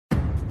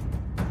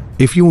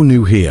If you're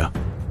new here,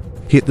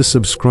 hit the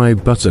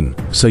subscribe button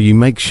so you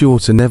make sure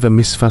to never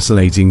miss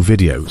fascinating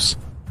videos.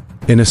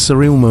 In a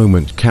surreal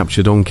moment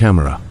captured on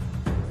camera,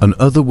 an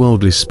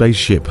otherworldly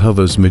spaceship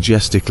hovers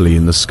majestically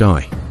in the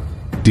sky,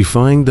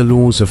 defying the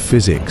laws of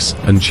physics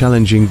and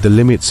challenging the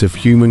limits of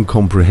human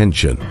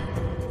comprehension.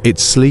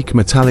 Its sleek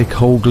metallic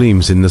hull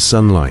gleams in the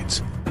sunlight,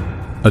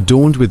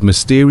 adorned with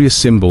mysterious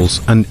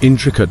symbols and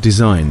intricate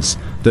designs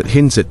that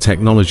hint at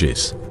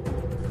technologies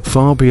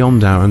far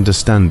beyond our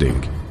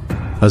understanding.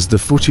 As the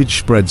footage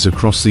spreads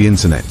across the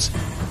internet,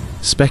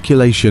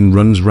 speculation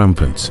runs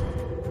rampant,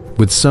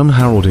 with some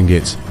heralding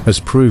it as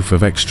proof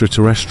of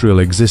extraterrestrial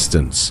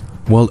existence,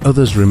 while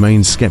others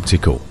remain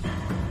skeptical,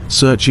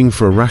 searching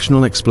for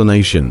rational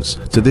explanations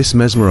to this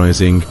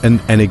mesmerizing and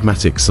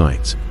enigmatic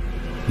sight.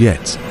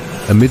 Yet,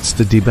 amidst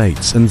the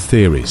debates and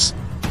theories,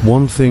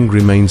 one thing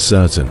remains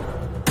certain: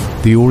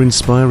 the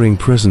awe-inspiring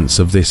presence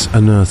of this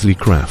unearthly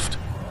craft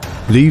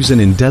leaves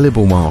an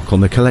indelible mark on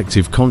the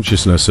collective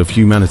consciousness of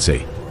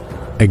humanity,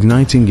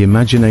 igniting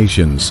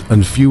imaginations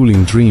and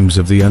fueling dreams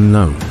of the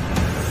unknown.